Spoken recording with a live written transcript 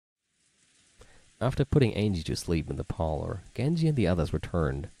After putting Angie to sleep in the parlor, Genji and the others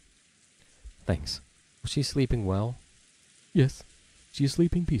returned. Thanks. Was she sleeping well? Yes, she is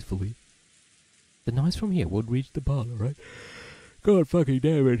sleeping peacefully. The noise from here would reach the parlor, right? God fucking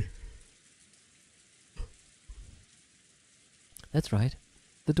damn it. That's right.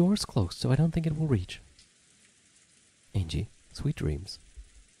 The door is closed, so I don't think it will reach. Angie, sweet dreams.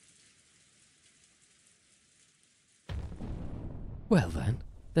 Well then,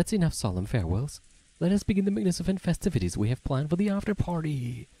 that's enough solemn farewells. Let us begin the magnificent festivities we have planned for the after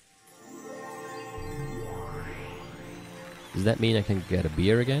party. Does that mean I can get a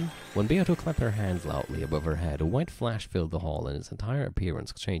beer again? When Beato clapped her hands loudly above her head, a white flash filled the hall and its entire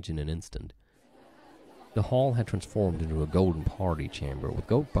appearance changed in an instant. The hall had transformed into a golden party chamber with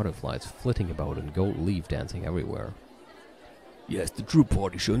gold butterflies flitting about and gold leaf dancing everywhere. Yes, the true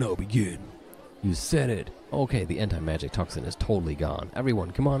party shall now begin. You said it. Okay, the anti-magic toxin is totally gone.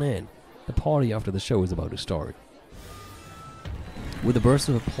 Everyone, come on in. The party after the show is about to start. With a burst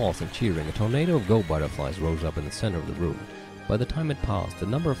of applause and cheering, a tornado of gold butterflies rose up in the center of the room. By the time it passed, the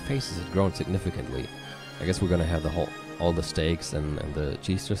number of faces had grown significantly. I guess we're gonna have all the steaks and the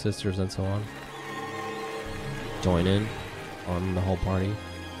Cheester sisters and so on join in on the whole party.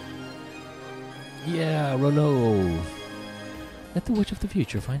 Yeah, Renault! Let the witch of the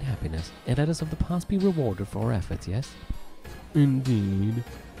future find happiness, and let us of the past be rewarded for our efforts, yes? Indeed.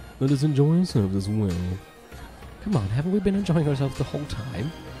 Let us enjoy ourselves as well. Come on, haven't we been enjoying ourselves the whole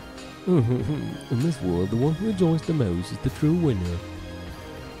time? In this world, the one who enjoys the most is the true winner.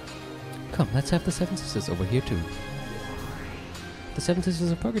 Come, let's have the Seven Sisters over here too. The Seven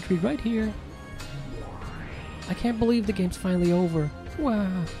Sisters of Purgatory right here. I can't believe the game's finally over.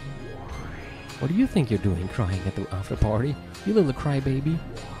 Wow. What do you think you're doing crying at the after party, you little crybaby?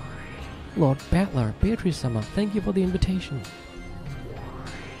 Lord Battler, Beatrice-sama, thank you for the invitation.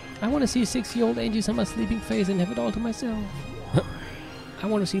 I want to see 6-year-old Angie-sama's sleeping face and have it all to myself. I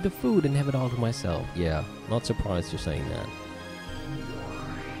want to see the food and have it all to myself. Yeah, not surprised you're saying that.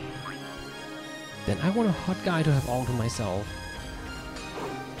 Then I want a hot guy to have all to myself.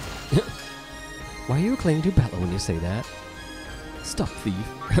 Why are you clinging to Bella when you say that? Stop, thief.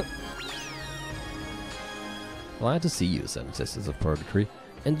 Glad to see you, Seven Sisters of Purgatory.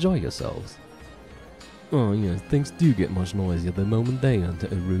 Enjoy yourselves. Oh yes, things do get much noisier the moment they enter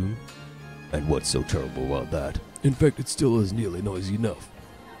a room. And what's so terrible about that? In fact, it still is nearly noisy enough.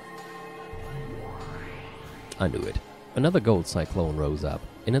 I knew it. Another gold cyclone rose up.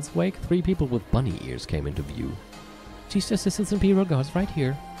 In its wake, 3 people with bunny ears came into view. Cheester Sisters Imperial Guards right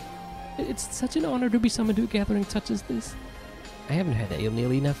here. It's such an honor to be summoned to a gathering such as this. I haven't had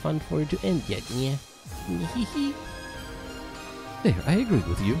nearly enough fun for it to end yet, yeah. There, I agree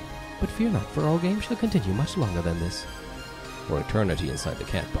with you. But fear not, for our game shall continue much longer than this. For eternity inside the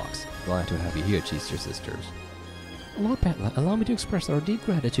cat box. Glad to have you here, Cheester Sisters. Lord Battler, allow me to express our deep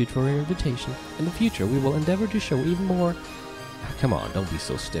gratitude for your invitation. In the future, we will endeavor to show even more... Come on, don't be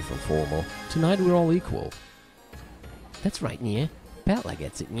so stiff and formal. Tonight we're all equal. That's right, Nia. Battler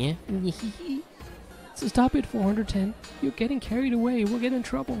gets it, Nia. So stop it, 410. You're getting carried away. We'll get in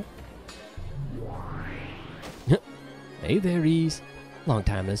trouble. Hey there, Reese. Long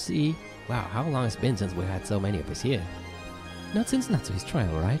time no see. Wow, how long it's been since we had so many of us here? Not since Natsui's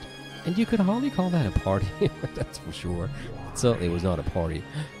trial, right? And you could hardly call that a party. That's for sure. It certainly was not a party.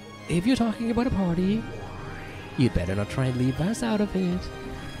 If you're talking about a party, you'd better not try and leave us out of it.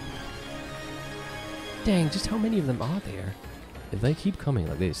 Dang, just how many of them are there? If they keep coming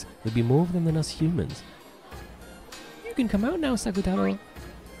like this, there'll be more of them than us humans. You can come out now, Sakutaro.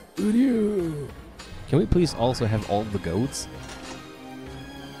 Can we please also have all the goats?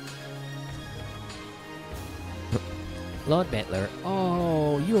 Lord Battler,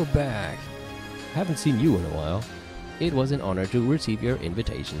 oh, you're back. Haven't seen you in a while. It was an honor to receive your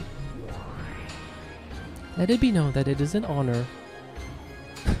invitation. Let it be known that it is an honor.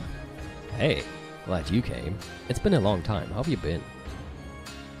 Hey, glad you came. It's been a long time. How have you been?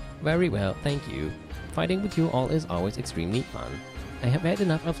 Very well, thank you. Fighting with you all is always extremely fun. I have had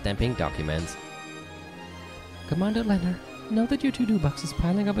enough of stamping documents. Commander Leonard, know that your to-do box is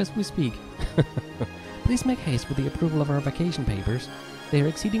piling up as we speak. Please make haste with the approval of our vacation papers. They are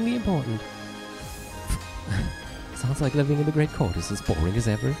exceedingly important. Sounds like living in the Great Court is as boring as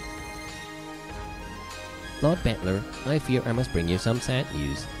ever. Lord Battler, I fear I must bring you some sad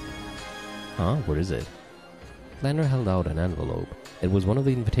news. Huh? What is it? Leonard held out an envelope. It was one of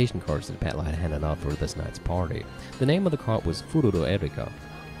the invitation cards that Battler had handed out for this night's party. The name of the card was Fururo Erika.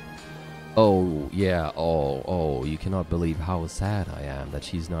 Oh, yeah, oh, you cannot believe how sad I am that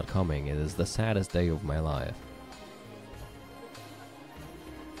she's not coming. It is the saddest day of my life.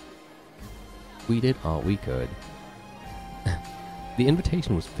 We did all we could. The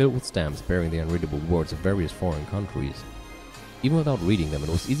invitation was filled with stamps bearing the unreadable words of various foreign countries. Even without reading them, it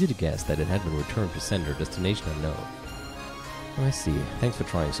was easy to guess that it had been returned to sender, destination unknown. I see. Thanks for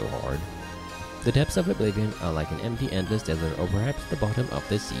trying so hard. The depths of oblivion are like an empty, endless desert, or perhaps the bottom of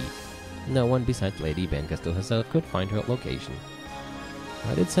the sea. No one besides Lady Bancastle herself could find her location.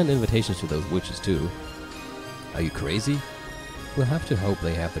 I did send invitations to those witches too. Are you crazy? We'll have to hope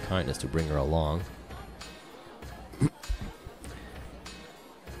they have the kindness to bring her along.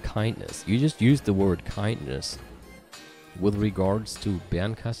 Kindness. You just used the word kindness with regards to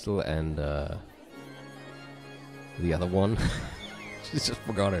Bancastle and the other one. She just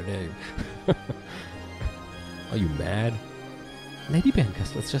forgot her name. Are you mad? Lady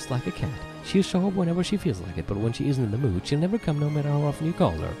Bancastle is just like a cat. She'll show up whenever she feels like it, but when she isn't in the mood, she'll never come no matter how often you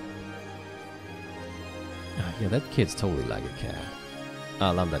call her. Yeah, that kid's totally like a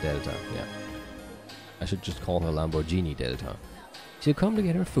cat. Lambda Delta, yeah. I should just call her Lamborghini Delta. She'll come to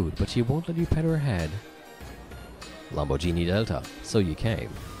get her food, but she won't let you pet her head. Lamborghini Delta, so you came.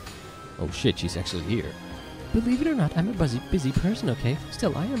 Oh shit, she's actually here. Believe it or not, I'm a busy person, okay?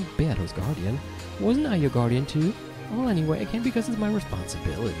 Still, I am Beato's guardian. Wasn't I your guardian too? Well, anyway, I came because it's my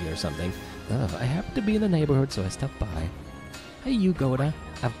responsibility or something. I happened to be in the neighborhood, so I stopped by. Hey, you Goda,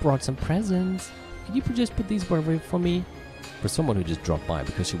 I've brought some presents. Could you just put these wherever for me? For someone who just dropped by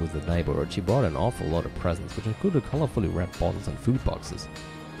because she was in the neighborhood, she brought an awful lot of presents, which included colorfully wrapped bottles and food boxes.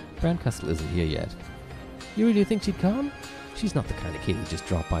 Bancastle isn't here yet. You really think she'd come? She's not the kind of kid who just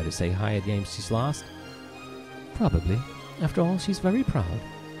dropped by to say hi at games she's lost. Probably. After all, she's very proud.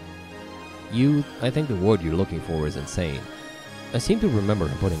 I think the word you're looking for is insane. I seem to remember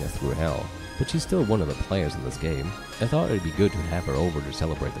her putting us through hell, but she's still one of the players in this game. I thought it'd be good to have her over to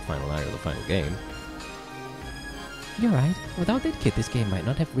celebrate the final night of the final game. You're right. Without that kid, this game might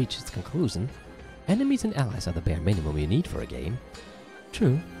not have reached its conclusion. Enemies and allies are the bare minimum you need for a game.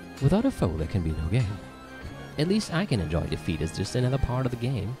 True. Without a foe, there can be no game. At least I can enjoy defeat as just another part of the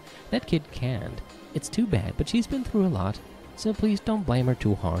game. That kid can't. It's too bad, but she's been through a lot, so please don't blame her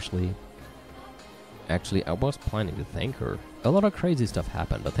too harshly. Actually, I was planning to thank her. A lot of crazy stuff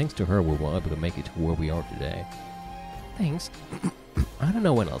happened, but thanks to her we were able to make it to where we are today. Thanks. I don't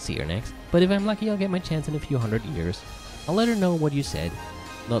know when I'll see her next, but if I'm lucky I'll get my chance in a few hundred years. I'll let her know what you said.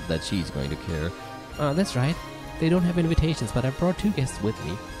 Not that she's going to care. That's right. They don't have invitations, but I've brought 2 guests with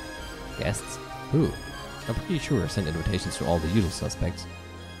me. Guests? Who? I'm pretty sure I sent invitations to all the usual suspects.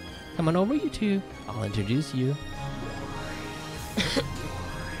 Come on over, you two. I'll introduce you.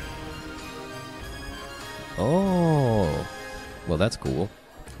 Oh, well that's cool.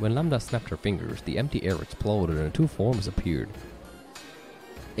 When Lambda snapped her fingers, the empty air exploded and 2 forms appeared.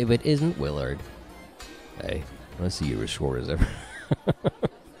 If it isn't Willard. Hey, I see you're as short as ever.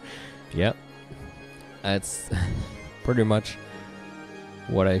 Yep. That's pretty much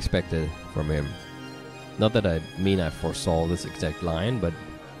what I expected from him. Not that I foresaw this exact line, but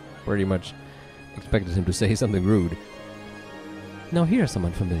pretty much expected him to say something rude. Now here are some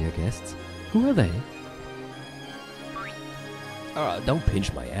unfamiliar guests. Who are they? Don't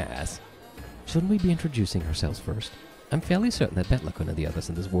pinch my ass. Shouldn't we be introducing ourselves first? I'm fairly certain that Betlakun and the others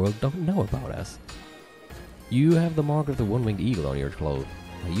in this world don't know about us. You have the mark of the one-winged eagle on your clothes.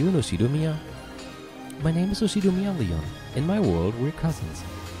 Are you an Oshidumiya? My name is Oshidumiya Leon. In my world, we're cousins.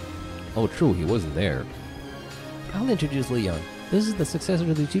 Oh, true, he wasn't there. I'll introduce Leon. This is the successor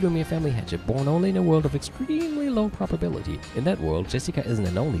to the Oshidumiya family hatchet, born only in a world of extremely low probability. In that world, Jessica isn't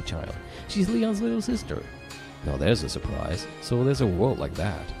an only child. She's Leon's little sister. Now there's a surprise. So there's a world like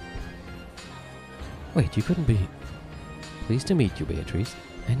that. Wait, you couldn't be... Pleased to meet you, Beatrice.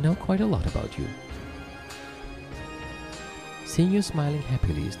 I know quite a lot about you. Seeing you smiling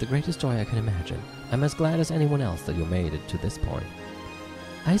happily is the greatest joy I can imagine. I'm as glad as anyone else that you made it to this point.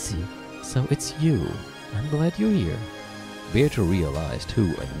 I see. So it's you. I'm glad you're here. Beatrice realized who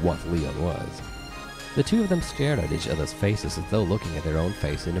and what Leon was. The 2 of them stared at each other's faces as though looking at their own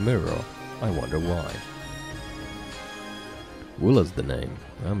face in a mirror. I wonder why. Willa's the name.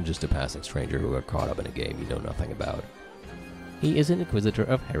 I'm just a passing stranger who got caught up in a game you know nothing about. He is an Inquisitor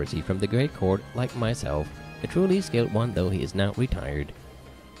of Heresy from the Great Court, like myself, a truly skilled one though he is now retired.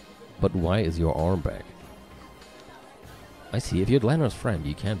 But why is your arm back? I see, if you're Glennor's friend,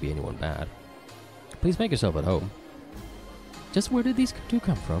 you can't be anyone bad. Please make yourself at home. Just where did these 2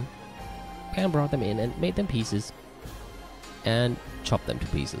 come from? Pam brought them in and made them pieces. And chopped them to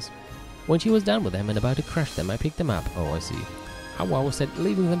pieces. When she was done with them and about to crush them, I picked them up. Oh, I see. How was said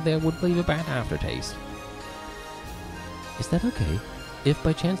leaving them there would leave a bad aftertaste. Is that okay? If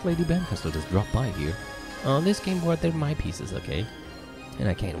by chance Lady Bancastle just dropped by here. This game brought they're my pieces, okay? And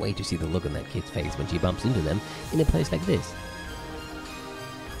I can't wait to see the look on that kid's face when she bumps into them in a place like this.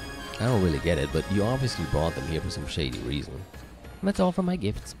 I don't really get it, but you obviously brought them here for some shady reason. That's all for my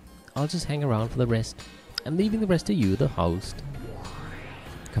gifts. I'll just hang around for the rest. I'm leaving the rest to you, the host.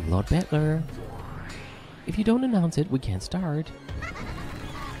 Come, Lord Butler. If you don't announce it, we can't start.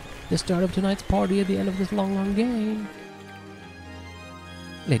 The start of tonight's party at the end of this long game.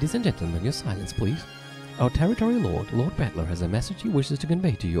 Ladies and gentlemen, your silence, please. Our territory lord, Lord Butler, has a message he wishes to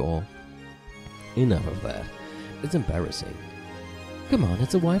convey to you all. Enough of that. It's embarrassing. Come on,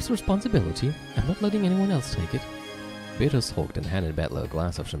 it's a wife's responsibility. I'm not letting anyone else take it. Beato sulked and handed Butler a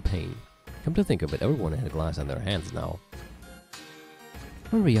glass of champagne. Come to think of it, everyone had a glass in their hands now.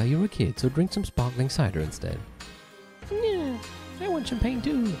 Maria, you're a kid, so drink some sparkling cider instead. Yeah, I want champagne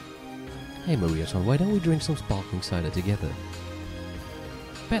too. Hey Maria, son, why don't we drink some sparkling cider together?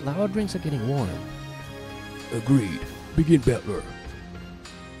 Butler, our drinks are getting warm. Agreed. Begin, Butler.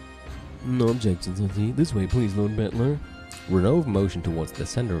 No objections, Auntie. This way, please, Lord Butler. Renove motioned towards the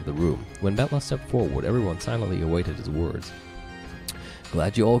center of the room. When Butler stepped forward, everyone silently awaited his words.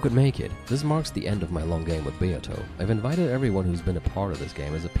 Glad you all could make it. This marks the end of my long game with Beato. I've invited everyone who's been a part of this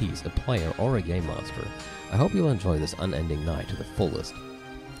game as a piece, a player, or a game master. I hope you'll enjoy this unending night to the fullest.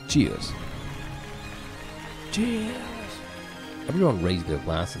 Cheers. Cheers. Everyone raised their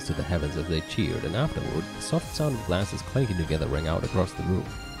glasses to the heavens as they cheered, and afterward, the soft sound of glasses clanking together rang out across the room.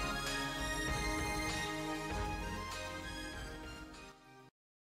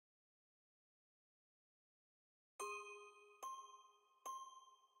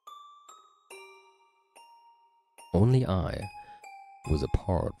 Only I was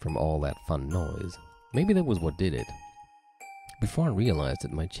apart from all that fun noise. Maybe that was what did it. Before I realized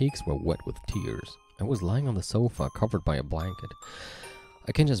it, my cheeks were wet with tears. I was lying on the sofa, covered by a blanket.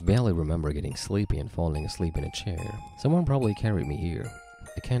 I can just barely remember getting sleepy and falling asleep in a chair. Someone probably carried me here.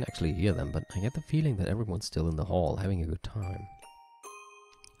 I can't actually hear them, but I get the feeling that everyone's still in the hall, having a good time.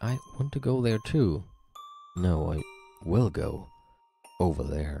 I want to go there too. No, I will go. Over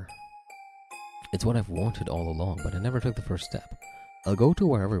there. It's what I've wanted all along, but I never took the first step. I'll go to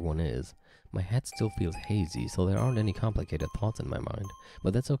where everyone is. My head still feels hazy, so there aren't any complicated thoughts in my mind.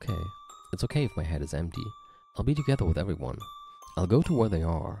 But that's okay. It's okay if my head is empty. I'll be together with everyone. I'll go to where they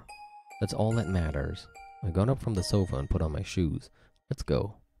are. That's all that matters. I got up from the sofa and put on my shoes. Let's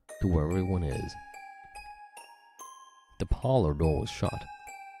go. To where everyone is. The parlor door was shut.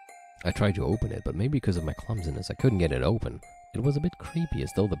 I tried to open it, but maybe because of my clumsiness, I couldn't get it open. It was a bit creepy,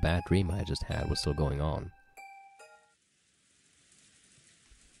 as though the bad dream I just had was still going on.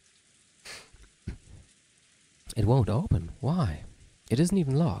 It won't open. Why? It isn't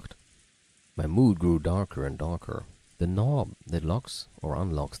even locked. My mood grew darker and darker. The knob that locks or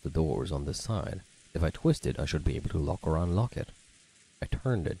unlocks the door is on this side. If I twist it, I should be able to lock or unlock it. I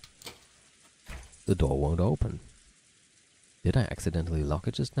turned it. The door won't open. Did I accidentally lock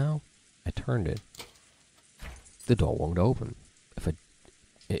it just now? I turned it. The door won't open.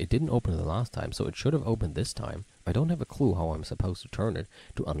 It didn't open the last time, so it should have opened this time. I don't have a clue how I'm supposed to turn it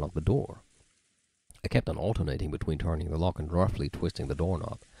to unlock the door. I kept on alternating between turning the lock and roughly twisting the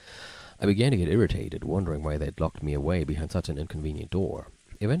doorknob. I began to get irritated, wondering why they'd locked me away behind such an inconvenient door.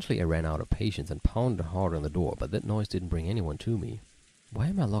 Eventually I ran out of patience and pounded hard on the door, but that noise didn't bring anyone to me. Why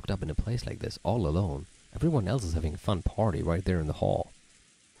am I locked up in a place like this, all alone? Everyone else is having a fun party right there in the hall.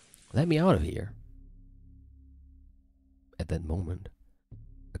 Let me out of here. At that moment,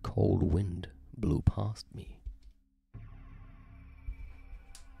 a cold wind blew past me.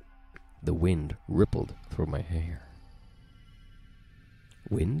 The wind rippled through my hair.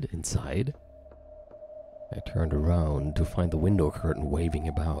 Wind inside? I turned around to find the window curtain waving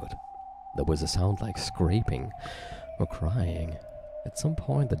about. There was a sound like scraping or crying. At some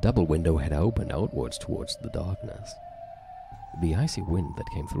point, the double window had opened outwards towards the darkness. The icy wind that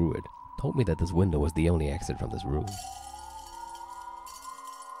came through it told me that this window was the only exit from this room.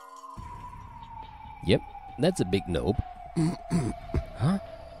 Yep, that's a big nope. Huh?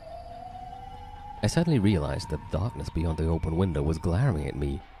 I suddenly realized that the darkness beyond the open window was glaring at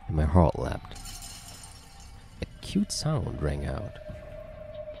me, and my heart leapt. A cute sound rang out.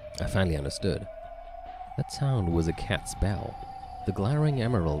 I finally understood. That sound was a cat's bell. The glaring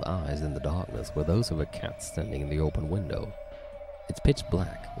emerald eyes in the darkness were those of a cat standing in the open window. Its pitch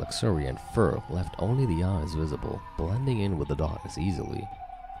black, luxuriant fur left only the eyes visible, blending in with the darkness easily.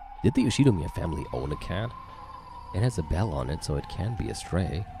 Did the Yoshidomiya family own a cat? It has a bell on it, so it can't be a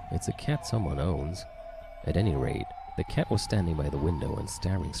stray. It's a cat someone owns. At any rate, the cat was standing by the window and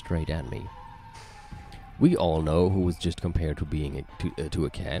staring straight at me. We all know who was just compared to being to a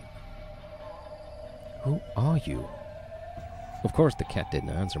cat. Who are you? Of course, the cat didn't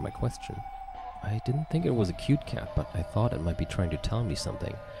answer my question. I didn't think it was a cute cat, but I thought it might be trying to tell me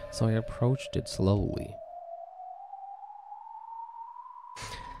something, so I approached it slowly.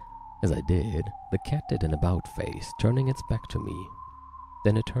 As I did, the cat did an about face, turning its back to me.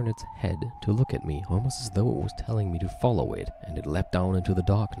 Then it turned its head to look at me, almost as though it was telling me to follow it, and it leapt down into the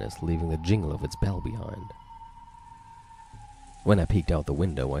darkness, leaving the jingle of its bell behind. When I peeked out the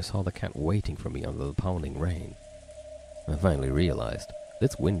window, I saw the cat waiting for me under the pounding rain. I finally realized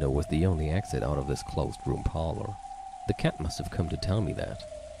this window was the only exit out of this closed room parlor. The cat must have come to tell me that.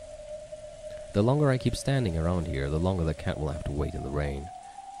 The longer I keep standing around here, the longer the cat will have to wait in the rain.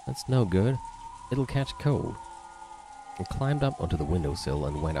 That's no good. It'll catch cold. I climbed up onto the windowsill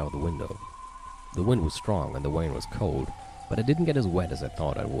and went out the window. The wind was strong and the rain was cold, but I didn't get as wet as I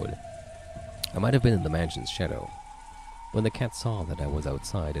thought I would. I might have been in the mansion's shadow. When the cat saw that I was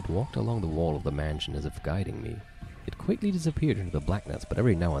outside, it walked along the wall of the mansion as if guiding me. It quickly disappeared into the blackness, but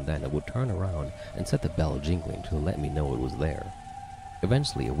every now and then it would turn around and set the bell jingling to let me know it was there.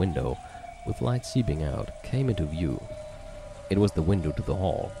 Eventually, a window, with light seeping out, came into view. It was the window to the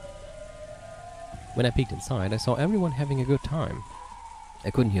hall. When I peeked inside, I saw everyone having a good time.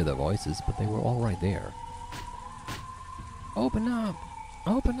 I couldn't hear their voices, but they were all right there. "Open up!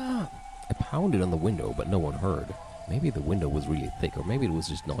 Open up!" I pounded on the window, but no one heard. Maybe the window was really thick, or maybe it was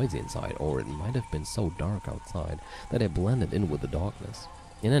just noisy inside, or it might have been so dark outside that I blended in with the darkness.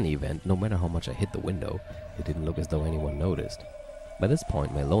 In any event, no matter how much I hit the window, it didn't look as though anyone noticed. By this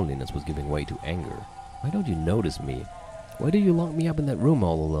point, my loneliness was giving way to anger. Why don't you notice me? Why do you lock me up in that room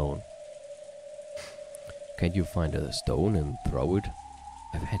all alone? Can't you find a stone and throw it?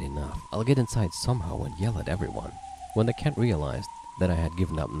 I've had enough. I'll get inside somehow and yell at everyone. When the cat realized that I had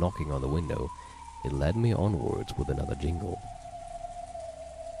given up knocking on the window, it led me onwards with another jingle.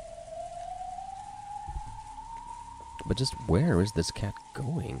 But just where is this cat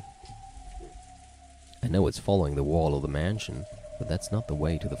going? I know it's following the wall of the mansion, but that's not the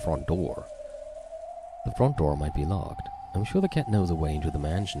way to the front door. The front door might be locked. I'm sure the cat knows a way into the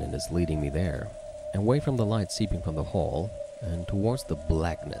mansion and is leading me there, away from the light seeping from the hall, and towards the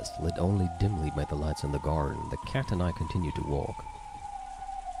blackness lit only dimly by the lights in the garden. The cat and I continued to walk.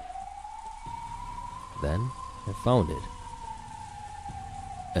 Then I found it.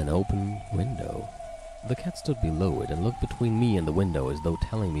 An open window. The cat stood below it and looked between me and the window as though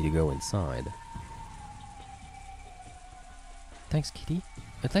telling me to go inside. "Thanks, kitty.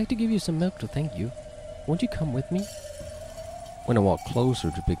 I'd like to give you some milk to thank you. Won't you come with me?" When I walked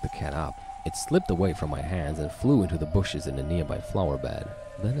closer to pick the cat up, it slipped away from my hands and flew into the bushes in a nearby flower bed.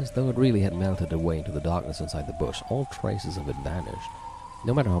 Then, as though it really had melted away into the darkness inside the bush, all traces of it vanished.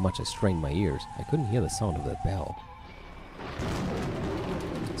 No matter how much I strained my ears, I couldn't hear the sound of that bell.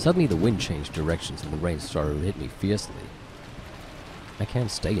 Suddenly the wind changed directions and the rain started to hit me fiercely. I can't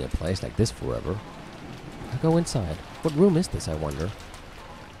stay in a place like this forever. I'll go inside. What room is this, I wonder?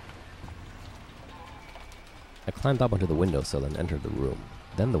 I climbed up onto the windowsill and entered the room.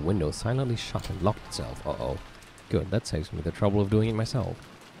 Then the window silently shut and locked itself. Uh-oh. Good, that saves me the trouble of doing it myself.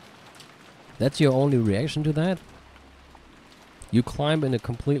 That's your only reaction to that? You climb in a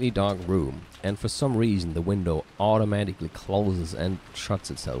completely dark room, and for some reason the window automatically closes and shuts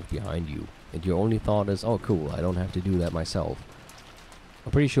itself behind you. And your only thought is, oh cool, I don't have to do that myself.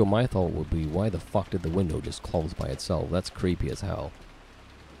 I'm pretty sure my thought would be, why the fuck did the window just close by itself? That's creepy as hell.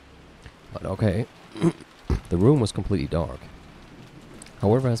 But okay. The room was completely dark.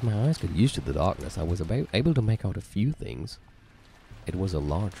 However, as my eyes got used to the darkness, I was able to make out a few things. It was a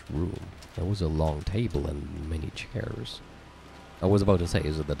large room. There was a long table and many chairs. I was about to say,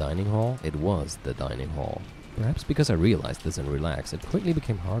 is it the dining hall? It was the dining hall. Perhaps because I realized this and relaxed, it quickly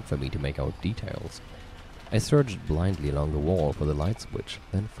became hard for me to make out details. I searched blindly along the wall for the light switch,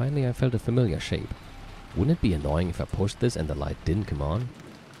 then finally I felt a familiar shape. Wouldn't it be annoying if I pushed this and the light didn't come on?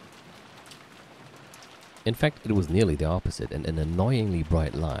 In fact, it was nearly the opposite, and an annoyingly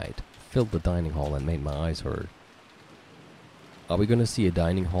bright light filled the dining hall and made my eyes hurt. Are we gonna see a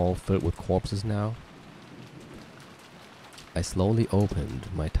dining hall filled with corpses now? I slowly opened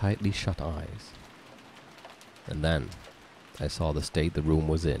my tightly shut eyes. And then, I saw the state the room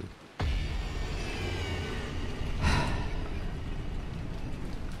was in.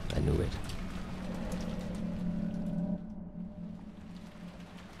 I knew it.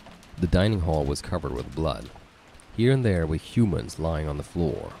 The dining hall was covered with blood. Here and there were humans lying on the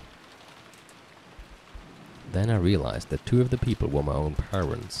floor. Then I realized that two of the people were my own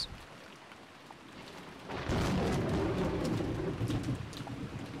parents.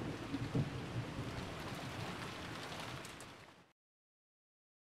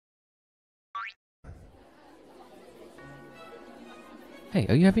 Hey,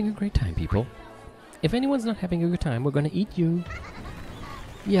 are you having a great time, people? If anyone's not having a good time, we're gonna eat you.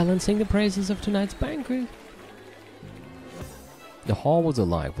 Yell and sing the praises of tonight's banquet. The hall was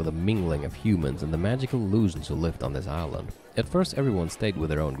alive with a mingling of humans and the magical illusions who lived on this island. At first everyone stayed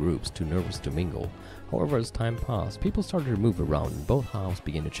with their own groups, too nervous to mingle. However, as time passed, people started to move around and both halves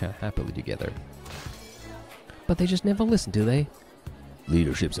began to chat happily together. But they just never listened, do they?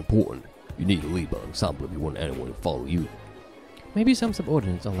 Leadership's important. You need to lead by example if you want anyone to follow you. Maybe some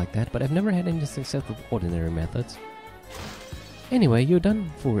subordinates are like that, but I've never had any success with ordinary methods. Anyway, you're done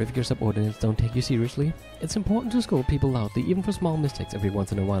for if your subordinates don't take you seriously. It's important to scold people loudly, even for small mistakes every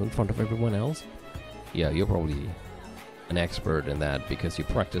once in a while in front of everyone else. Yeah, you're probably an expert in that because you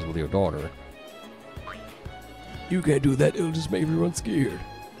practice with your daughter. You can't do that, it'll just make everyone scared.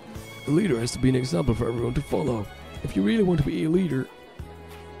 A leader has to be an example for everyone to follow. If you really want to be a leader...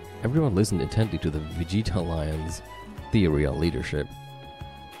 Everyone listened intently to the Vegeta Lion's theory on leadership.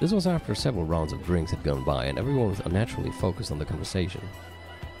 This was after several rounds of drinks had gone by and everyone was unnaturally focused on the conversation.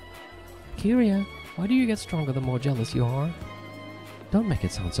 Kyria, why do you get stronger the more jealous you are? Don't make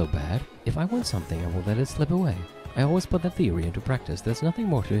it sound so bad. If I want something, I won't let it slip away. I always put that theory into practice. There's nothing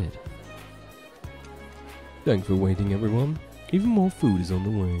more to it. Thanks for waiting, everyone. Even more food is on the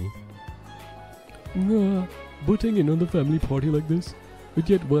way. Butting in on the family party like this? But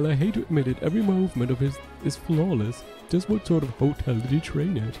yet, while I hate to admit it, every movement of his is flawless. Just what sort of hotel did he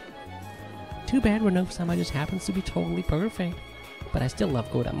train at? Too bad Reno-sama just happens to be totally perfect. But I still love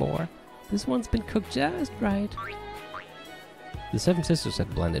Godamore. This one's been cooked just right. The seven sisters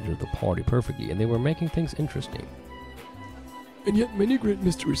had blended into the party perfectly and they were making things interesting. And yet many great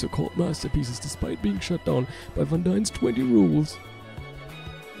mysteries are called masterpieces despite being shut down by Van Dyne's 20 rules.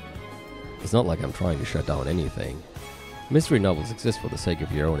 It's not like I'm trying to shut down anything. Mystery novels exist for the sake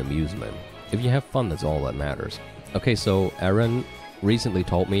of your own amusement. If you have fun, that's all that matters. Okay, so Aaron recently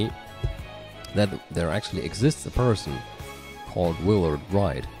told me that there actually exists a person called Willard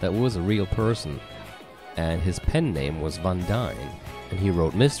Wright that was a real person, and his pen name was Van Dyne, and he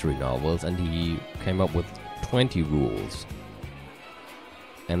wrote mystery novels and he came up with 20 rules.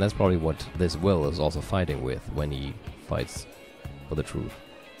 And that's probably what this Will is also fighting with when he fights for the truth.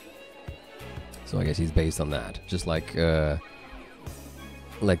 So I guess he's based on that, just like the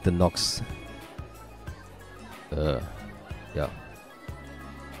Nox. Yeah.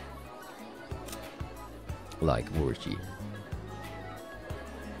 Like Wurchi.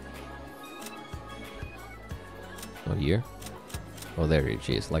 Oh, here? Oh, there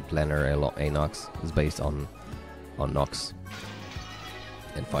she is. Like Leonard Anox is based on Nox.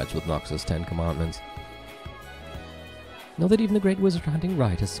 And fights with Nox's 10 Commandments. Know that even the great wizard hunting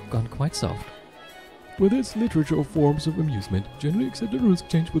right has gone quite soft. Whether it's literature or forms of amusement, generally accepted rules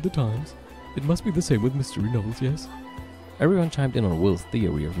change with the times. It must be the same with mystery novels, yes? Everyone chimed in on Will's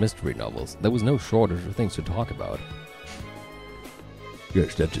theory of mystery novels. There was no shortage of things to talk about.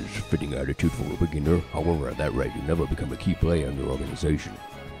 Yes, that's a fitting attitude for a beginner. However, at that rate, you never become a key player in your organization.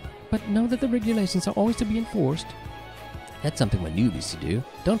 But know that the regulations are always to be enforced. That's something my newbies to do.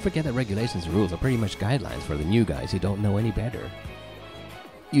 Don't forget that regulations and rules are pretty much guidelines for the new guys who don't know any better.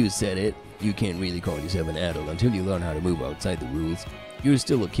 You said it. You can't really call yourself an adult until you learn how to move outside the rules. You're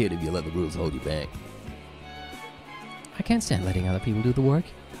still a kid if you let the rules hold you back. I can't stand letting other people do the work.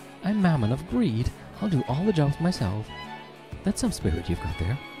 I'm mammon of greed. I'll do all the jobs myself. That's some spirit you've got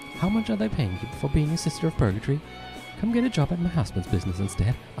there. How much are they paying you for being a sister of purgatory? Come get a job at my husband's business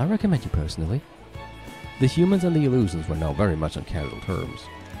instead. I recommend you personally. The humans and the illusions were now very much on casual terms.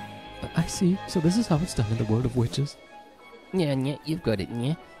 I see. So this is how it's done in the world of witches. Yeah, you've got it,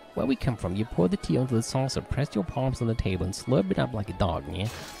 yeah. Where we come from, you pour the tea onto the saucer, press your palms on the table, and slurp it up like a dog, yeah?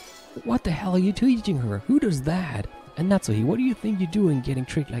 What the hell are you teaching her? Who does that? And Natsuhi, what do you think you're doing getting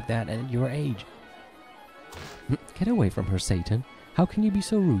tricked like that at your age? Get away from her, Satan. How can you be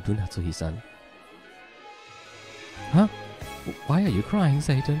so rude to Natsuhi-san? Huh? Why are you crying,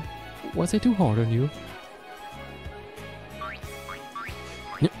 Satan? Was I too hard on you?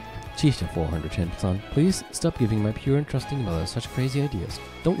 Geez, 410, son. Please stop giving my pure and trusting mother such crazy ideas.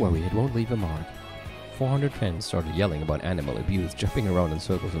 Don't worry, it won't leave a mark. 410 started yelling about animal abuse, jumping around in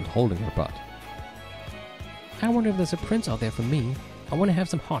circles and holding her butt. I wonder if there's a prince out there for me. I want to have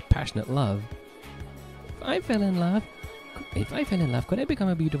some hot, passionate love. If I fell in love, could I become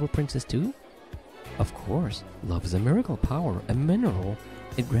a beautiful princess too? Of course. Love is a miracle power, a mineral.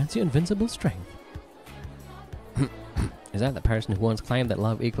 It grants you invincible strength. Is that the person who once claimed that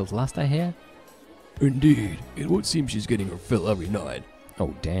love equals lust, I hear? Indeed. It would seem she's getting her fill every night.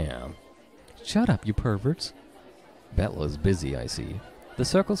 Oh, damn. Shut up, you perverts. Bella is busy, I see. The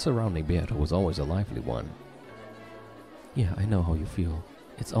circle surrounding Beato was always a lively one. Yeah, I know how you feel.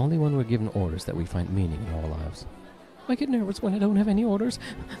 It's only when we're given orders that we find meaning in our lives. I get nervous when I don't have any orders.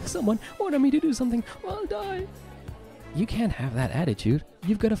 Someone order me to do something or I'll die. You can't have that attitude.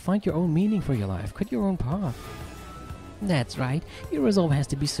 You've got to find your own meaning for your life. Cut your own path. That's right. Your resolve has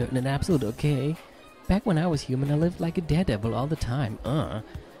to be certain and absolute, okay? Back when I was human, I lived like a daredevil all the time. A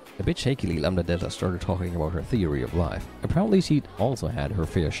bit shakily, Lambda Delta started talking about her theory of life. Apparently, she'd also had her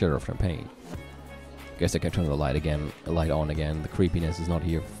fair share of champagne. Guess I can turn the light on again. The creepiness is not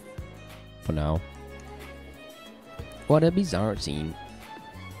here for now. What a bizarre scene.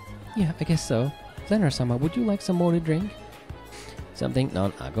 Yeah, I guess so. Leonard-sama, would you like some more to drink? Something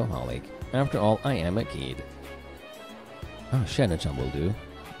non-alcoholic. After all, I am a kid. Ah, Shannon-chan will do.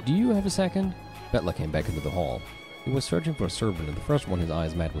 Do you have a second? Betla came back into the hall. He was searching for a servant, and the first one his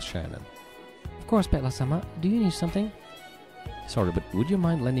eyes met was Shannon. Of course, Betla-sama. Do you need something? Sorry, but would you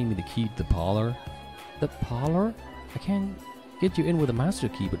mind lending me the key to the parlor? The parlor? I can't get you in with a master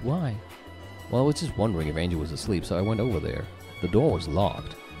key, but why? Well, I was just wondering if Angie was asleep, so I went over there. The door was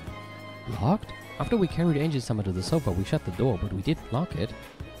locked. Locked? After we carried Angie-sama to the sofa, we shut the door, but we didn't lock it.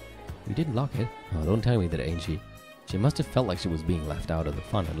 We didn't lock it? Oh, don't tell me that, Angie. She must have felt like she was being left out of the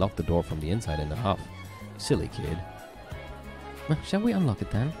fun and locked the door from the inside in a huff. Silly kid. Well, shall we unlock it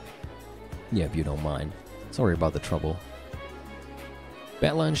then? Yeah, if you don't mind. Sorry about the trouble.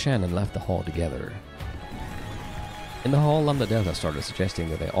 Betla and Shannon left the hall together. In the hall, Lambda Delta started suggesting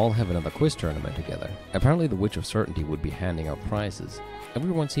that they all have another quiz tournament together. Apparently the Witch of Certainty would be handing out prizes.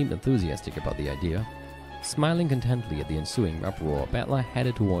 Everyone seemed enthusiastic about the idea. Smiling contentedly at the ensuing uproar, Betla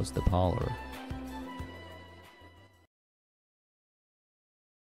headed towards the parlor.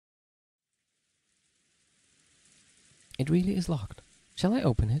 It really is locked. Shall I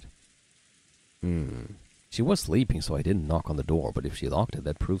open it? She was sleeping, so I didn't knock on the door, but if she locked it,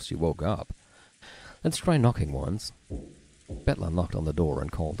 that proves she woke up. Let's try knocking once. Betla knocked on the door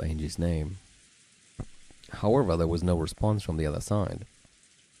and called Angie's name. However, there was no response from the other side.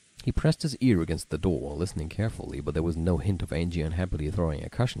 He pressed his ear against the door, listening carefully, but there was no hint of Angie unhappily throwing a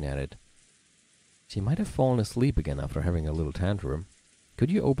cushion at it. She might have fallen asleep again after having a little tantrum. Could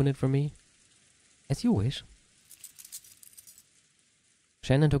you open it for me? As you wish.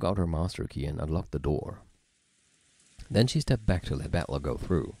 Shannon took out her master key and unlocked the door. Then she stepped back to let Betla go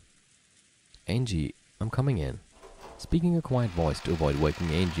through. Angie, I'm coming in. Speaking a quiet voice to avoid waking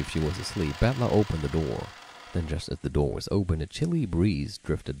Angie if she was asleep, Betla opened the door. Then just as the door was open, a chilly breeze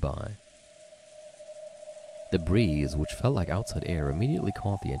drifted by. The breeze, which felt like outside air, immediately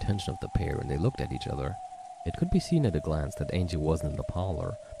caught the attention of the pair, and they looked at each other. It could be seen at a glance that Angie wasn't in the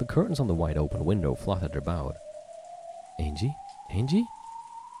parlor. The curtains on the wide open window fluttered about. Angie? Angie?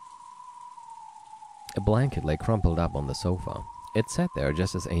 A blanket lay crumpled up on the sofa. It sat there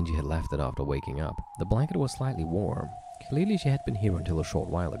just as Angie had left it after waking up. The blanket was slightly warm. Clearly she had been here until a short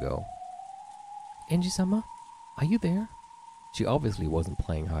while ago. Angie-sama? Are you there? She obviously wasn't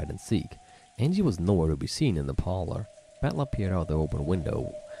playing hide and seek. Angie was nowhere to be seen in the parlor. Betla peered out the open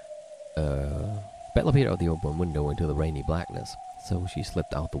window. Betla peered out the open window into the rainy blackness. So she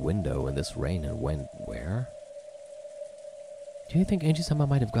slipped out the window in this rain and went where? Do you think Angie-sama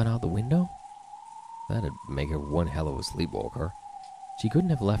might have gone out the window? That'd make her one hell of a sleepwalker. She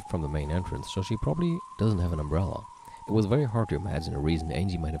couldn't have left from the main entrance, so she probably doesn't have an umbrella. It was very hard to imagine a reason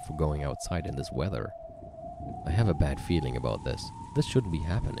Angie might have for going outside in this weather. I have a bad feeling about this. This shouldn't be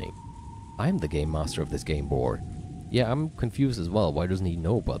happening. I'm the game master of this game board. Yeah, I'm confused as well. Why doesn't he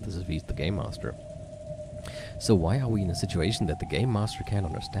know about this if he's the game master? So why are we in a situation that the game master can't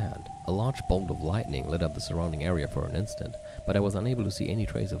understand? A large bolt of lightning lit up the surrounding area for an instant, but I was unable to see any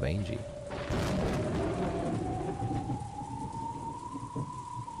trace of Angie.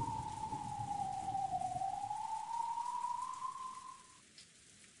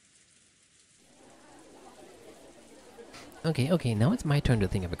 Okay, now it's my turn to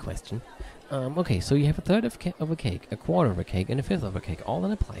think of a question. Okay, so you have a third of a cake, a quarter of a cake, and a fifth of a cake, all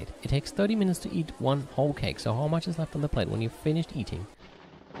on a plate. It takes 30 minutes to eat one whole cake, so how much is left on the plate when you've finished eating?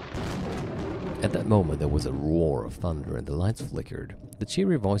 At that moment, there was a roar of thunder and the lights flickered. The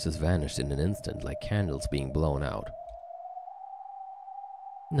cheery voices vanished in an instant, like candles being blown out.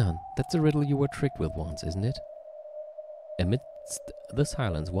 None. That's a riddle you were tricked with once, isn't it? Amidst the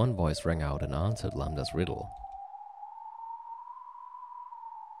silence, one voice rang out and answered Lambda's riddle.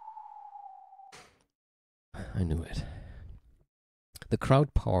 I knew it. The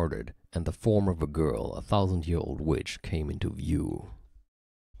crowd parted, and the form of a girl, a 1,000-year-old witch, came into view.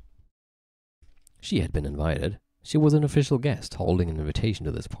 She had been invited. She was an official guest, holding an invitation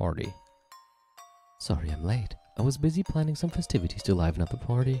to this party. Sorry I'm late. I was busy planning some festivities to liven up the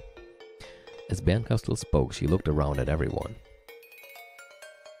party. As Bernkastel spoke, she looked around at everyone.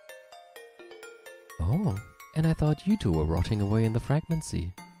 Oh, and I thought you two were rotting away in the fragment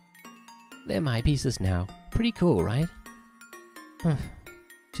sea. They're my pieces now. Pretty cool, right?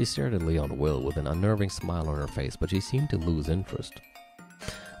 She stared at Leon Will with an unnerving smile on her face, but she seemed to lose interest.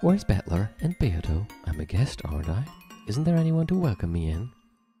 Where's Battler and Beato? I'm a guest, aren't I? Isn't there anyone to welcome me in?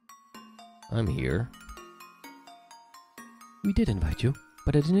 I'm here. We did invite you,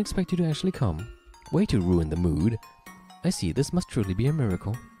 but I didn't expect you to actually come. Way to ruin the mood. I see, this must truly be a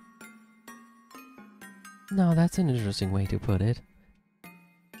miracle. Now that's an interesting way to put it.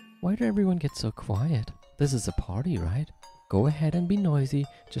 Why did everyone get so quiet? This is a party, right? Go ahead and be noisy,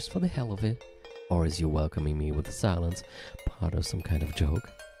 just for the hell of it. Or is you welcoming me with silence part of some kind of joke?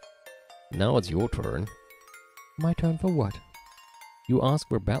 Now it's your turn. My turn for what? You asked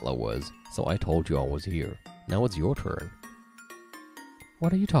where Battler was, so I told you I was here. Now it's your turn.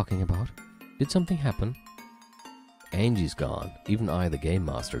 What are you talking about? Did something happen? Angie's gone. Even I, the game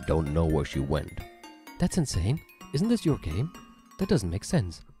master, don't know where she went. That's insane. Isn't this your game? That doesn't make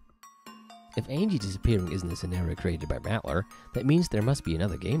sense. If Angie disappearing isn't a scenario created by Battler, that means there must be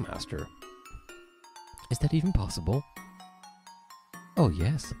another game master. Is that even possible? Oh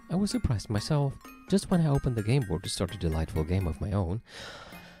yes, I was surprised myself. Just when I opened the game board to start a delightful game of my own,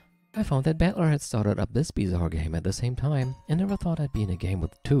 I found that Battler had started up this bizarre game at the same time, and never thought I'd be in a game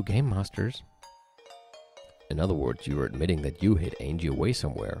with two game masters. In other words, you were admitting that you hid Angie away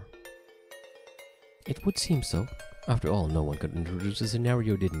somewhere. It would seem so. After all, no one could introduce a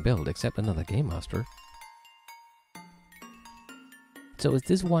scenario you didn't build except another game master. So is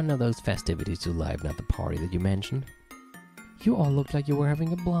this one of those festivities to liven up the party that you mentioned? You all looked like you were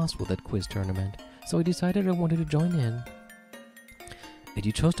having a blast with that quiz tournament, so I decided I wanted to join in. And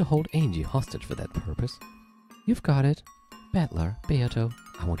you chose to hold Angie hostage for that purpose? You've got it. Battler, Beato,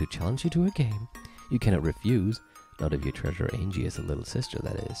 I want to challenge you to a game. You cannot refuse, not if you treasure Angie as a little sister,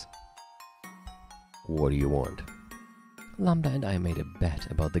 that is. What do you want? Lambda and I made a bet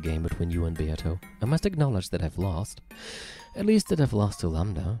about the game between you and Beato. I must acknowledge that I've lost. At least that I've lost to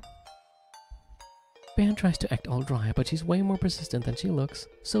Lambda. Ban tries to act all dry, but she's way more persistent than she looks.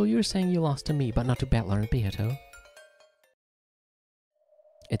 So you're saying you lost to me, but not to Battler and Beato?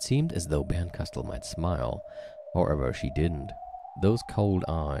 It seemed as though Bancastle might smile. However, she didn't. Those cold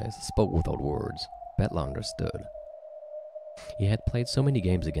eyes spoke without words. Battler understood. He had played so many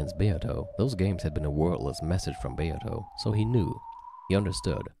games against Beato. Those games had been a wordless message from Beato, so he knew. He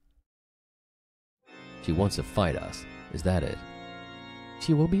understood. She wants to fight us. Is that it?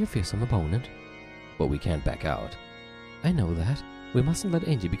 She will be a fearsome opponent. But we can't back out. I know that. We mustn't let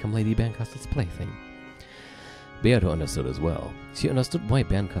Angie become Lady Bancastle's plaything. Beato understood as well. She understood why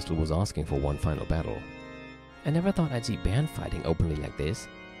Bancastle was asking for one final battle. I never thought I'd see Ban fighting openly like this.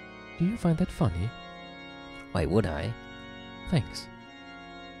 Do you find that funny? Why would I? Thanks.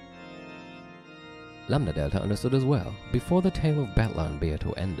 Lambda Delta understood as well. Before the tale of Battler and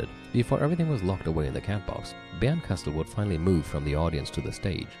Beato ended, before everything was locked away in the cat box, Bancastle would finally move from the audience to the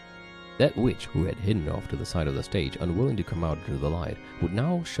stage. That witch, who had hidden off to the side of the stage, unwilling to come out into the light, would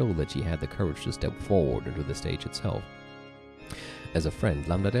now show that she had the courage to step forward into the stage itself. As a friend,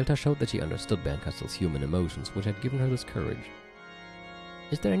 Lambda Delta showed that she understood Bancastle's human emotions, which had given her this courage.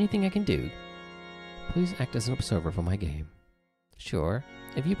 Is there anything I can do? Please act as an observer for my game. Sure,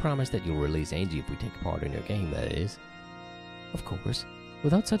 if you promise that you'll release Angie if we take part in your game, that is. Of course.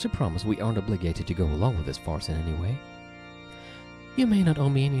 Without such a promise, we aren't obligated to go along with this farce in any way. You may not owe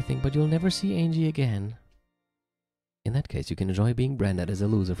me anything, but you'll never see Angie again. In that case, you can enjoy being branded as a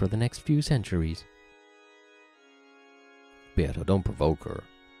loser for the next few centuries. Beato, don't provoke her.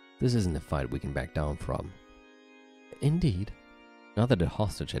 This isn't a fight we can back down from. Indeed. Now that the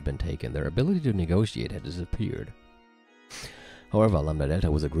hostage had been taken, their ability to negotiate had disappeared. However, Lambda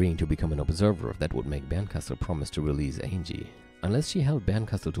Delta was agreeing to become an observer if that would make Bancastle promise to release Angie. Unless she held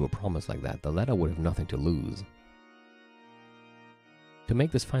Bancastle to a promise like that, the latter would have nothing to lose. To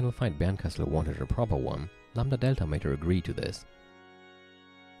make this final fight Bancastle wanted a proper one, Lambda Delta made her agree to this.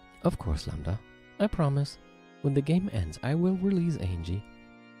 Of course, Lambda. I promise. When the game ends, I will release Angie.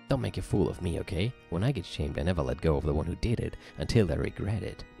 Don't make a fool of me, okay? When I get shamed, I never let go of the one who did it, until I regret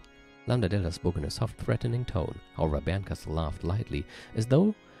it. Lambda Delta spoke in a soft, threatening tone. However, Bancastle laughed lightly, as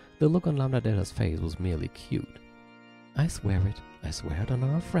though the look on Lambda Delta's face was merely cute. I swear it. I swear it on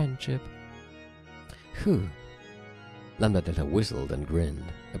our friendship. Whew. Lambda Delta whistled and grinned.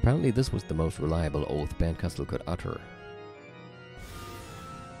 Apparently this was the most reliable oath Bancastle could utter.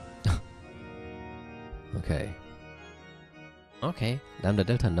 Okay. Okay. Lambda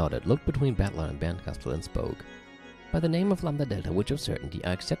Delta nodded, looked between Battler and Bancastle and spoke. By the name of Lambda Delta, witch of certainty,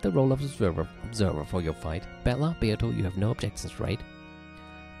 I accept the role of observer for your fight. Battler, Beato, you have no objections, right?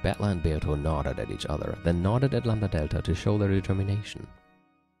 Bella and Beato nodded at each other, then nodded at Lambda Delta to show their determination.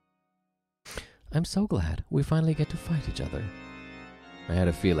 I'm so glad we finally get to fight each other. I had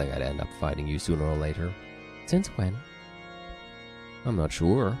a feeling I'd end up fighting you sooner or later. Since when? I'm not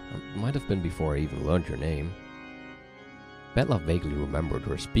sure. It might have been before I even learned your name. Betlov vaguely remembered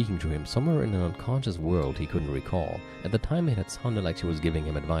her speaking to him somewhere in an unconscious world he couldn't recall. At the time it had sounded like she was giving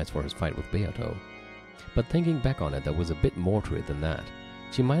him advice for his fight with Beato. But thinking back on it, there was a bit more to it than that.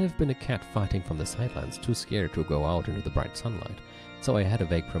 She might have been a cat fighting from the sidelines, too scared to go out into the bright sunlight, so I had a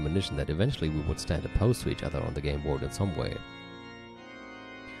vague premonition that eventually we would stand opposed to each other on the game board in some way.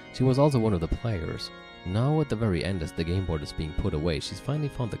 She was also one of the players. Now at the very end, as the game board is being put away, she's finally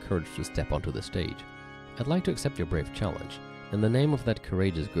found the courage to step onto the stage. I'd like to accept your brave challenge, in the name of that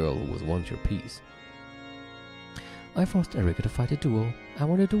courageous girl who was once your piece. I forced Erika to fight a duel. I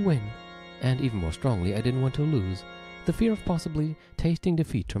wanted to win. And even more strongly, I didn't want to lose. The fear of possibly tasting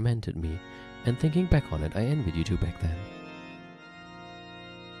defeat tormented me, and thinking back on it, I envied you two back then.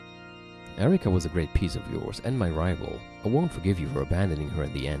 Erika was a great piece of yours, and my rival. I won't forgive you for abandoning her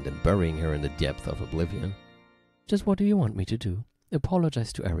in the end and burying her in the depth of oblivion. Just what do you want me to do?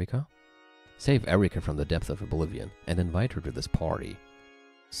 Apologize to Erika? Save Erika from the depth of oblivion, and invite her to this party.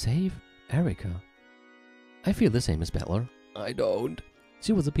 Save Erika? I feel the same as Bettler. I don't.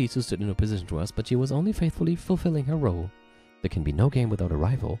 She was a piece who stood in opposition to us, but she was only faithfully fulfilling her role. There can be no game without a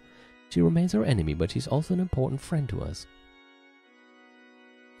rival. She remains our enemy, but she's also an important friend to us.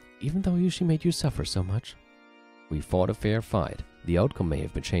 Even though she made you suffer so much? We fought a fair fight. The outcome may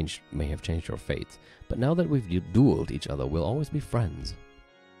have changed our fates, but now that we've dueled each other, we'll always be friends.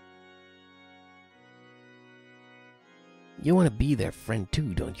 You want to be their friend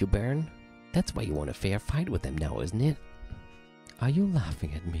too, don't you, Baron? That's why you want a fair fight with them now, isn't it? Are you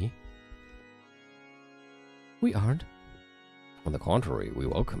laughing at me? We aren't. On the contrary, we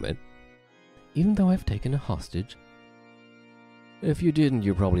welcome it. Even though I've taken a hostage? If you didn't,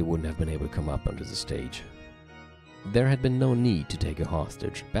 you probably wouldn't have been able to come up onto the stage. There had been no need to take a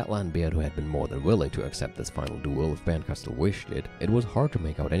hostage. Batla and Beato had been more than willing to accept this final duel if Bernkastel wished it. It was hard to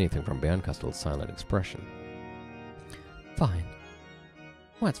make out anything from Bernkastel's silent expression. Fine.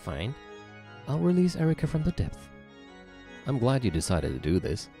 What's fine? I'll release Erika from the depth. I'm glad you decided to do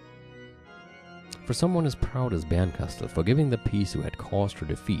this. For someone as proud as Bernkastel, forgiving the piece who had caused her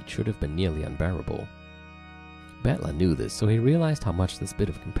defeat should have been nearly unbearable. Batla knew this, so he realized how much this bit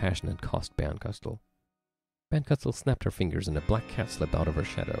of compassion had cost Bernkastel. Bernkastel snapped her fingers and a black cat slipped out of her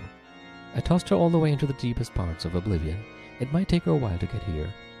shadow. I tossed her all the way into the deepest parts of oblivion. It might take her a while to get here.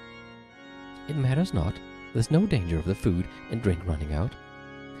 It matters not. There's no danger of the food and drink running out.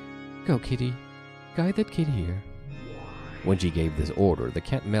 Go, kitty. Guide that kid here. When she gave this order, the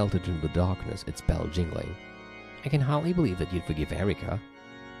cat melted into the darkness, its bell jingling. I can hardly believe that you'd forgive Erika.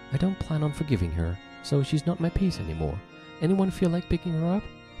 I don't plan on forgiving her, so she's not my piece anymore. Anyone feel like picking her up?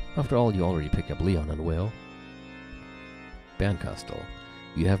 After all, you already picked up Leon and Will. Bernkastel,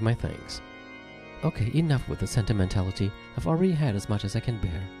 you have my thanks. Okay, enough with the sentimentality. I've already had as much as I can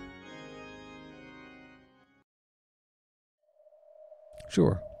bear.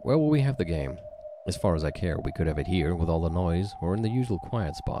 Sure, where will we have the game? As far as I care, we could have it here, with all the noise, or in the usual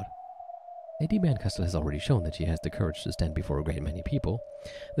quiet spot. Lady Bernkastel has already shown that she has the courage to stand before a great many people.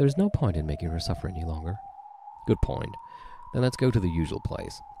 There is no point in making her suffer any longer. Good point. Then let's go to the usual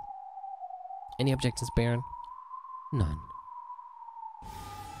place. Any objections, Baron? None.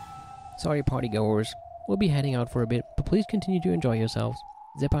 Sorry, partygoers. We'll be heading out for a bit, but please continue to enjoy yourselves.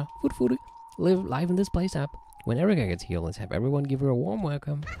 Zipper, food, liven this place up. When Erika gets here, let's have everyone give her a warm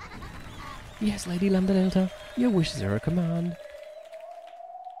welcome. Yes, Lady Lambda Delta, your wishes are a command.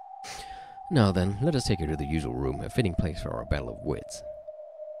 Now then, let us take her to the usual room, a fitting place for our battle of wits.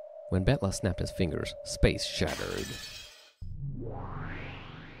 When Betla snapped his fingers, space shattered.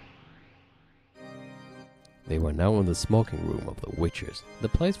 They were now in the smoking room of the witches, the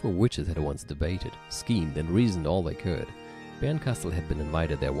place where witches had once debated, schemed, and reasoned all they could. Bernkastel had been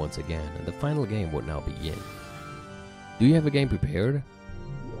invited there once again, and the final game would now begin. Do you have a game prepared?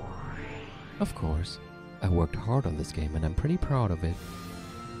 Of course. I worked hard on this game, and I'm pretty proud of it.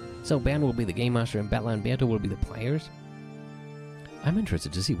 So Bern will be the game master and Betla and Beato will be the players? I'm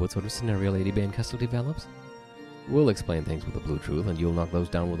interested to see what sort of scenario Lady Bernkastel develops. We'll explain things with the blue truth, and you'll knock those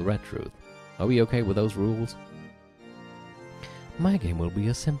down with the red truth. Are we okay with those rules? My game will be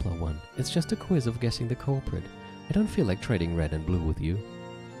a simpler one. It's just a quiz of guessing the culprit. I don't feel like trading red and blue with you.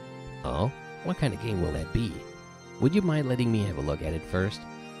 Oh? What kind of game will that be? Would you mind letting me have a look at it first?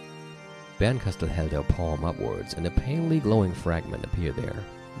 Bernkastel held her palm upwards, and a palely glowing fragment appeared there.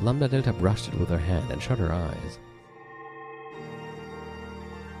 Lambda Delta brushed it with her hand and shut her eyes.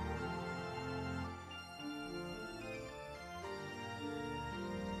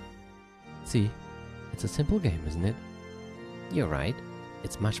 See, it's a simple game, isn't it? You're right.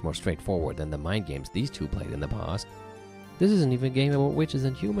 It's much more straightforward than the mind games these two played in the past. This isn't even a game about witches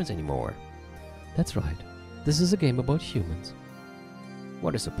and humans anymore. That's right. This is a game about humans.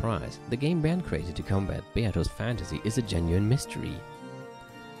 What a surprise. The game Ben created to combat Beato's fantasy is a genuine mystery.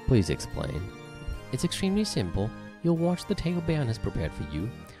 Please explain. It's extremely simple. You'll watch the tale Ben has prepared for you.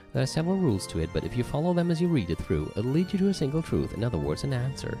 There are several rules to it, but if you follow them as you read it through, it'll lead you to a single truth, in other words, an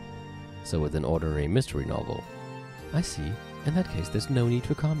answer. So it's an ordinary mystery novel. I see. In that case, there's no need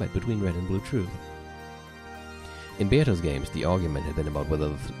for combat between red and blue truth. In Beato's games, the argument had been about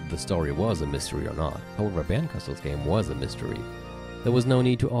whether the story was a mystery or not. However, Bancastle's game was a mystery. There was no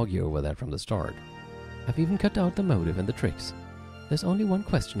need to argue over that from the start. I've even cut out the motive and the tricks. There's only one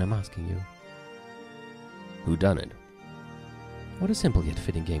question I'm asking you. Who done it? What a simple yet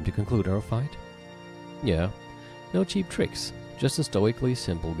fitting game to conclude our fight. Yeah, no cheap tricks, just a stoically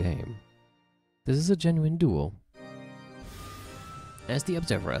simple game. This is a genuine duel. As the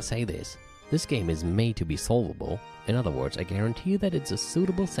observer, I say this game is made to be solvable. In other words, I guarantee that it's a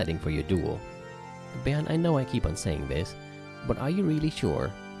suitable setting for your duel. Ben, I know I keep on saying this, but are you really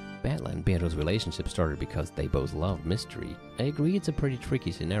sure? Batla and Beato's relationship started because they both love mystery. I agree it's a pretty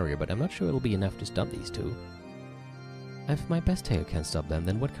tricky scenario, but I'm not sure it'll be enough to stop these two. If my best tale can't stop them,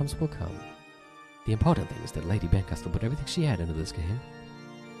 then what comes will come. The important thing is that Lady Bancastle put everything she had into this game.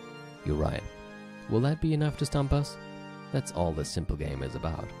 You're right. Will that be enough to stump us? That's all this simple game is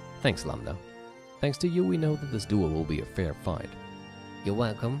about. Thanks, Lambda. Thanks to you, we know that this duel will be a fair fight. You're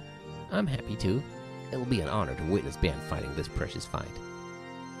welcome. I'm happy to. It'll be an honor to witness Ben fighting this precious fight.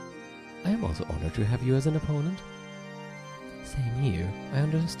 I am also honored to have you as an opponent. Same here. I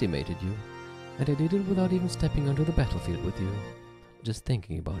underestimated you, and I did it without even stepping onto the battlefield with you. Just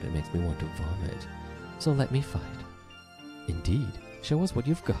thinking about it makes me want to vomit. So let me fight. Indeed, show us what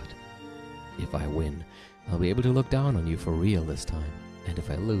you've got. If I win, I'll be able to look down on you for real this time, and if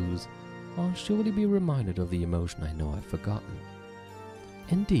I lose, I'll surely be reminded of the emotion I know I've forgotten.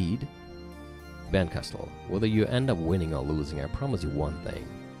 Indeed. Bancastle, whether you end up winning or losing, I promise you one thing.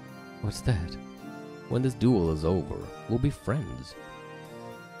 What's that? When this duel is over, we'll be friends.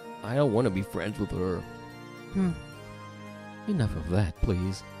 I don't want to be friends with her. Enough of that,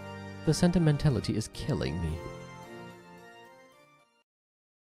 please. The sentimentality is killing me.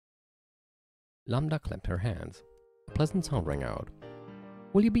 Lambda clapped her hands. A pleasant sound rang out.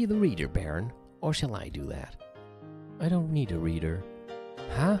 Will you be the reader, Baron, or shall I do that? I don't need a reader.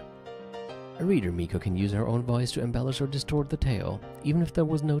 Huh? A reader, Miko, can use her own voice to embellish or distort the tale. Even if there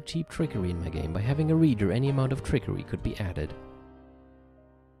was no cheap trickery in my game, by having a reader, any amount of trickery could be added.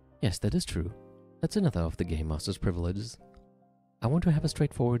 Yes, that is true. That's another of the Game Master's privileges. I want to have a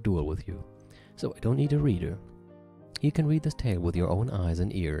straightforward duel with you, so I don't need a reader. You can read this tale with your own eyes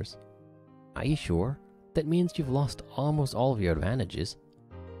and ears. Are you sure? That means you've lost almost all of your advantages.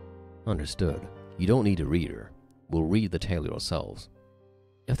 Understood. You don't need a reader. We'll read the tale yourselves.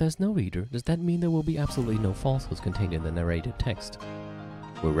 If there's no reader, does that mean there will be absolutely no falsehoods contained in the narrated text?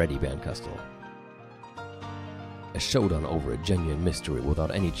 We're ready, Bancastle. A showdown over a genuine mystery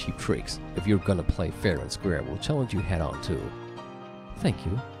without any cheap tricks. If you're gonna play fair and square, we'll challenge you head on too. Thank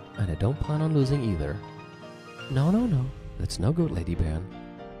you, and I don't plan on losing either. No. That's no good, Lady Baron.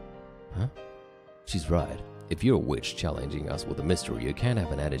 Huh? She's right. If you're a witch challenging us with a mystery, you can't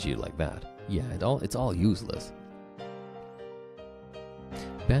have an attitude like that. Yeah, it's all useless.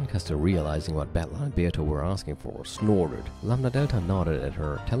 Bancastle, realizing what Batla and Beato were asking for, snorted. Lambda Delta nodded at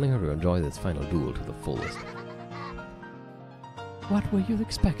her, telling her to enjoy this final duel to the fullest. What were you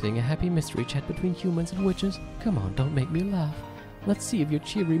expecting, a happy mystery chat between humans and witches? Come on, don't make me laugh. Let's see if your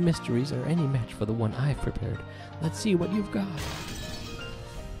cheery mysteries are any match for the one I've prepared. Let's see what you've got.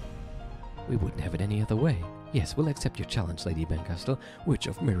 We wouldn't have it any other way. Yes, we'll accept your challenge, Lady Bancastle, Witch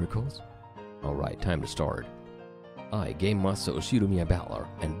of Miracles. Alright, time to start. I, Game Master Oshirumiya Battler,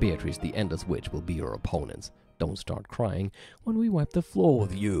 and Beatrice the Endless Witch will be your opponents. Don't start crying when we wipe the floor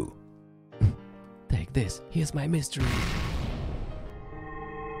with you. Take this, here's my mystery.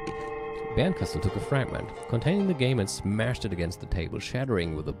 Bancastle took a fragment containing the game and smashed it against the table,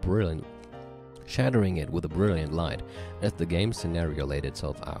 shattering it with a brilliant light as the game scenario laid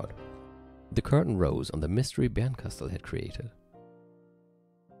itself out. The curtain rose on the mystery Bancastle had created.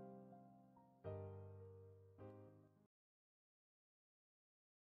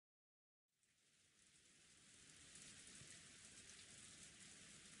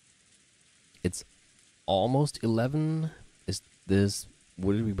 It's almost 11.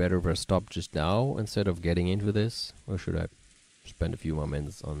 Would it be better if I stop just now instead of getting into this? Or should I spend a few more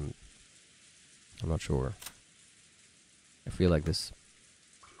minutes on... I'm not sure. I feel like this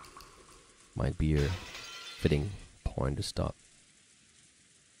might be a fitting point to stop.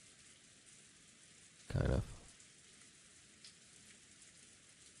 Kind of.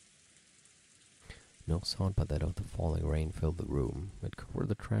 No sound but that of the falling rain filled the room. It covered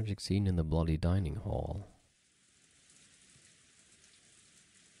the tragic scene in the bloody dining hall.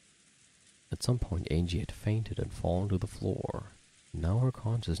 At some point, Angie had fainted and fallen to the floor. Now her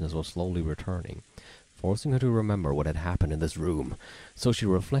consciousness was slowly returning, forcing her to remember what had happened in this room, so she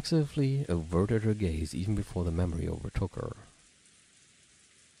reflexively averted her gaze even before the memory overtook her.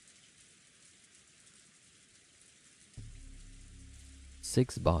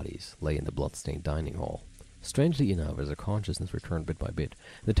 Six bodies lay in the blood-stained dining hall. Strangely enough, as her consciousness returned bit by bit,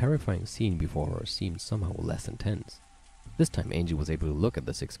 the terrifying scene before her seemed somehow less intense. This time Angie was able to look at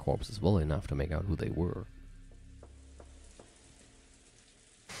the six corpses well enough to make out who they were.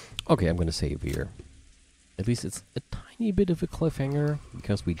 Okay, I'm gonna save here. At least it's a tiny bit of a cliffhanger,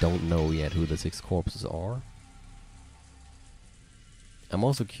 because we don't know yet who the six corpses are. I'm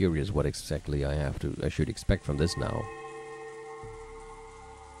also curious what exactly I should expect from this now.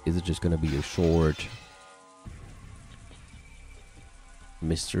 Is it just gonna be a short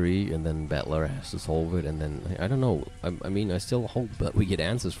mystery and then Battler has to solve it, and then I don't know. I mean, I still hope that we get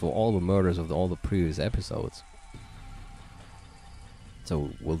answers for all the murders of all the previous episodes.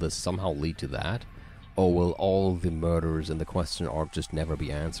 So will this somehow lead to that? Or will all the murders in the question arc just never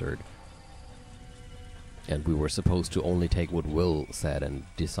be answered? And we were supposed to only take what Will said and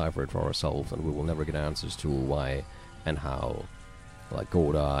decipher it for ourselves, and we will never get answers to why and how, like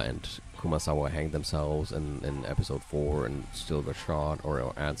Goda and Kumasawa hanged themselves in episode 4 and still got shot,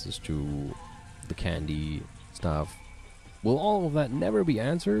 or answers to the candy stuff. Will all of that never be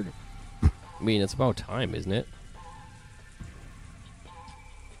answered? I mean, it's about time, isn't it?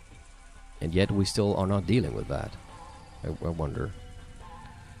 And yet we still are not dealing with that. I wonder.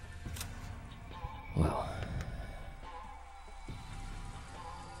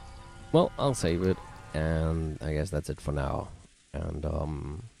 Well, I'll save it, and I guess that's it for now. And